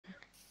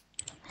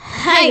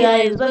Hi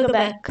guys, welcome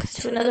back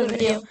to another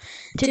video.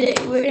 Today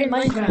we're in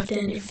Minecraft,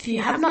 and if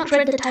you have not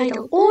read the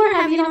title or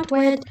have you not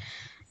read,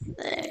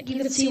 you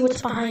can see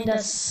what's behind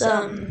us.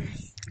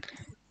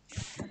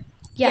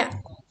 Yeah.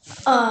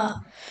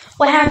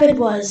 What happened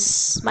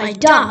was my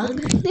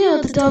dog,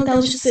 the dog that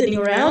was just sitting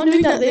around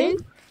doing nothing.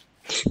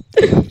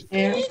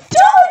 Yeah. He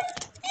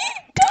died.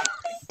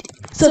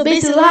 So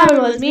basically, what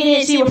happened was me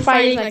and AC were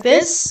fighting like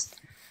this.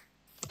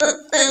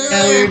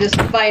 Yeah, we were just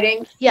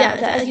fighting.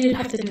 Yeah, you didn't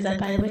have to do that,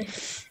 by the way.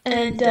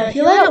 And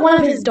he let out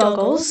one of his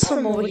doggos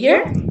from over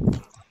here.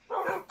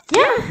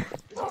 Yeah.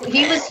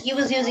 He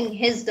was using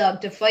his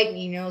dog to fight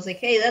me, and I was like,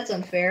 hey, that's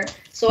unfair.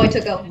 So I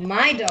took out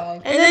my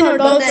dog. And then our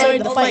dog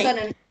started to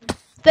fight.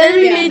 Then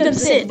we made them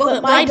sit,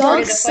 but my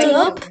dog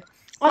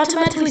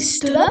automatically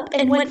stood up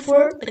and went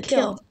for the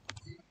kill.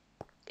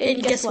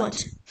 And guess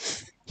what?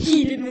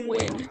 He didn't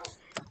win.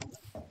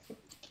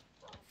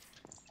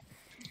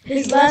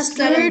 His last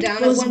set him word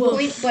down was at one woof.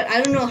 point, but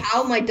I don't know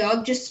how my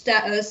dog just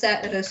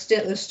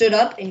stood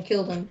up and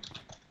killed him.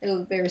 It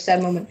was a very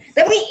sad moment.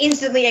 Then we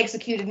instantly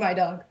executed my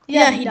dog.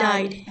 Yeah, he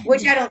died.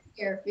 Which I don't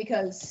care,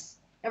 because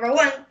number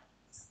one,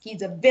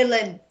 he's a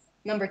villain.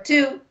 Number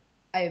two,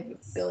 I have a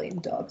billion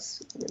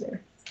dogs over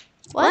there.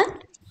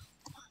 What?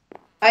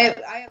 I have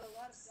a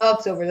lot of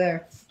dogs over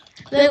there.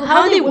 Like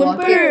how they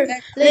whimper.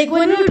 Like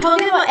when we were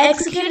talking about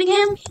executing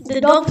him, the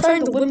dog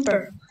started to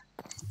whimper.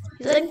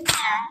 He's like,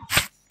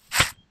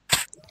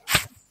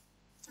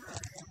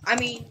 I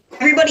mean,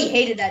 everybody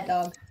hated that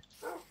dog.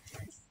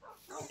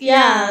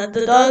 yeah,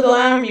 the doggo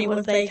army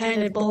was like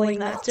kind of bullying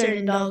that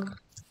certain dog.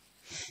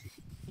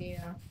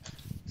 Yeah.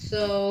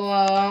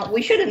 So,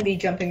 we shouldn't be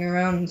jumping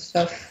around and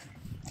stuff.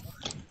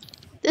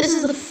 This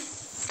is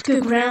the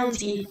good grounds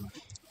he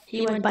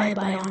went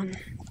bye-bye on.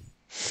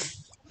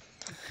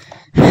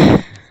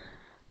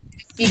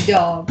 Big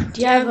dog.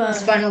 Do you have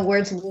His final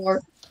words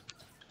were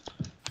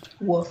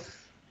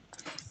woof.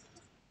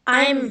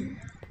 And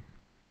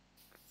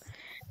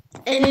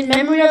in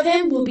memory of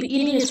him, we'll be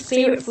eating his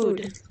favorite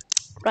food,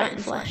 rotten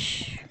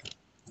flesh.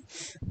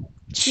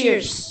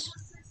 Cheers.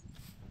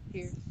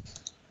 Cheers.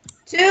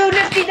 To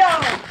Nifty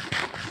Dog!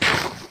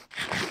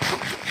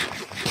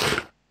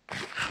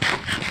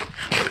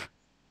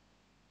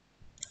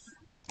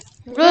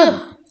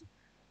 Ugh.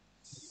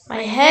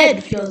 My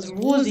head feels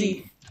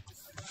woozy.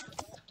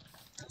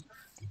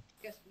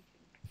 Guess we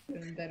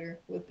should do better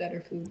with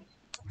better food.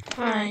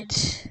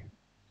 Alright.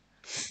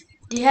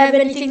 Do you have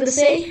anything to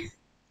say?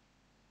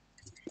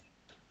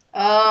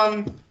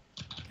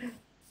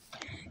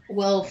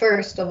 Well,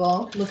 first of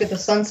all, look at the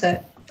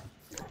sunset.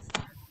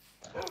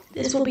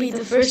 This will be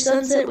the first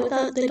sunset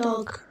without the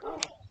dog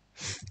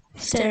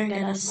staring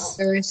at us.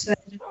 Very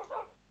sad.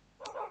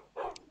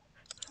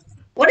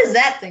 What is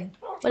that thing?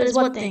 What is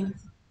what thing?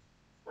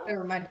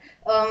 Never mind.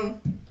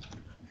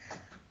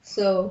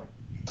 So,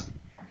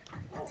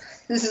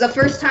 this is the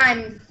first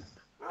time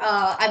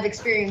I've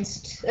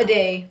experienced a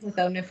day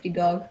without Nifty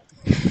Dog.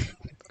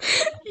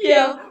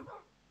 Yeah.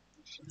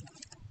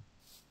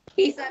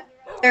 He sat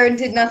there and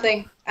did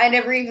nothing. I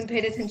never even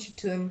paid attention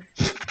to him.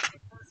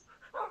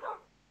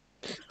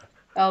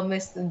 I'll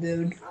miss the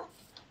dude.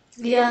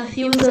 Yeah,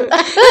 he was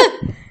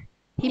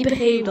he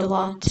behaved a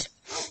lot.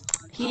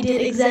 He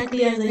did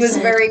exactly as I said. He was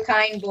a very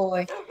kind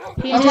boy.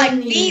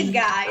 Unlike these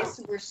guys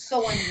who were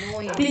so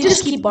annoying. They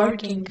just keep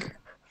barking.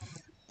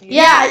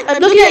 Yeah,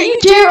 I'm looking at you,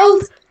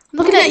 Gerald. I'm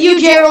looking at you,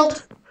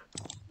 Gerald.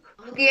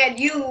 I'm looking at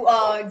you,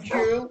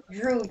 Drew.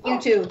 Drew, you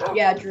too.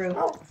 Yeah, Drew.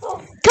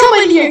 Come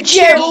in here,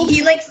 Gerald.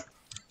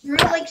 Drew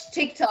likes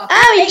TikTok.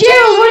 Owie, Hey,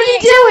 Gerald, what are you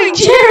doing,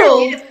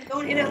 Gerald?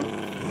 Don't hit him.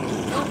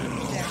 Don't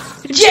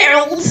hit him.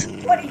 Gerald.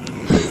 What are you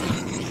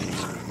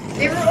doing?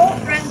 They were all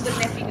friends with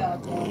Nifty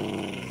Dog,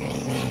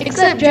 though.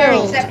 Except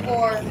Gerald. Except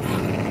for,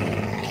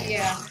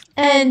 yeah.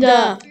 And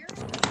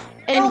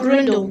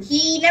Grindle.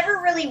 He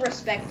never really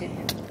respected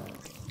him.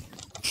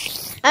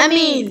 I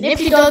mean,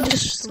 Nifty Dog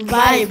just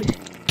survived.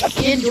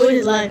 He enjoyed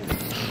his life.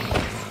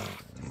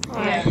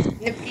 Yeah.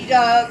 Nifty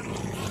Dog.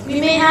 We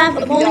may have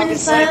a moment of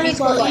silence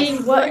while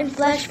eating rotten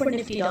flesh for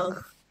Nifty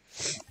Dog.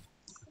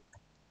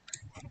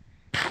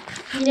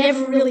 He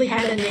never really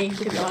had a name,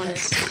 to be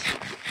honest.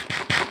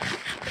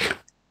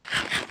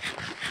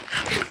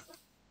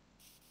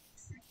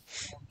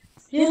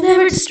 You'll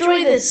never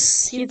destroy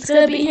this. It's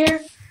gonna be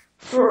here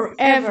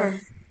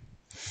forever.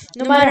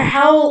 No matter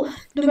how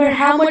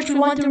much we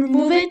want to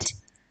remove it,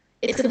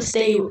 it's gonna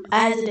stay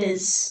as it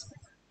is.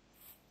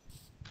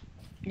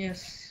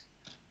 Yes.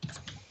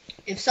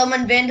 If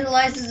someone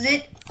vandalizes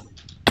it,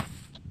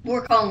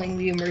 we're calling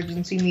the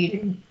emergency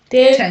meeting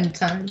 10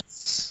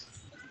 times.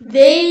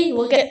 They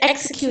will get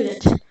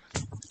executed.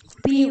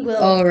 We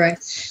will.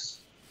 Alright.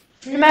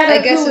 No matter I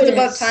guess who it's it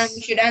about is. time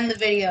we should end the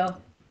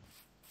video.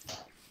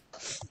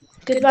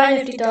 Goodbye,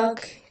 Nifty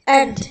Dog.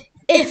 And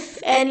if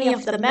any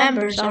of the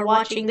members are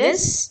watching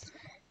this,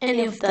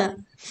 any of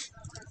the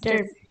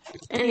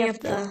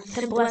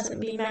Simple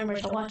SMP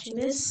members are watching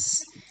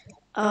this,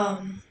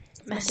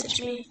 message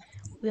me.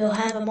 We'll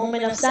have a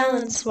moment of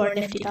silence for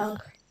Nifty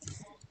Dog.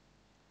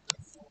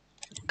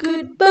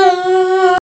 Goodbye.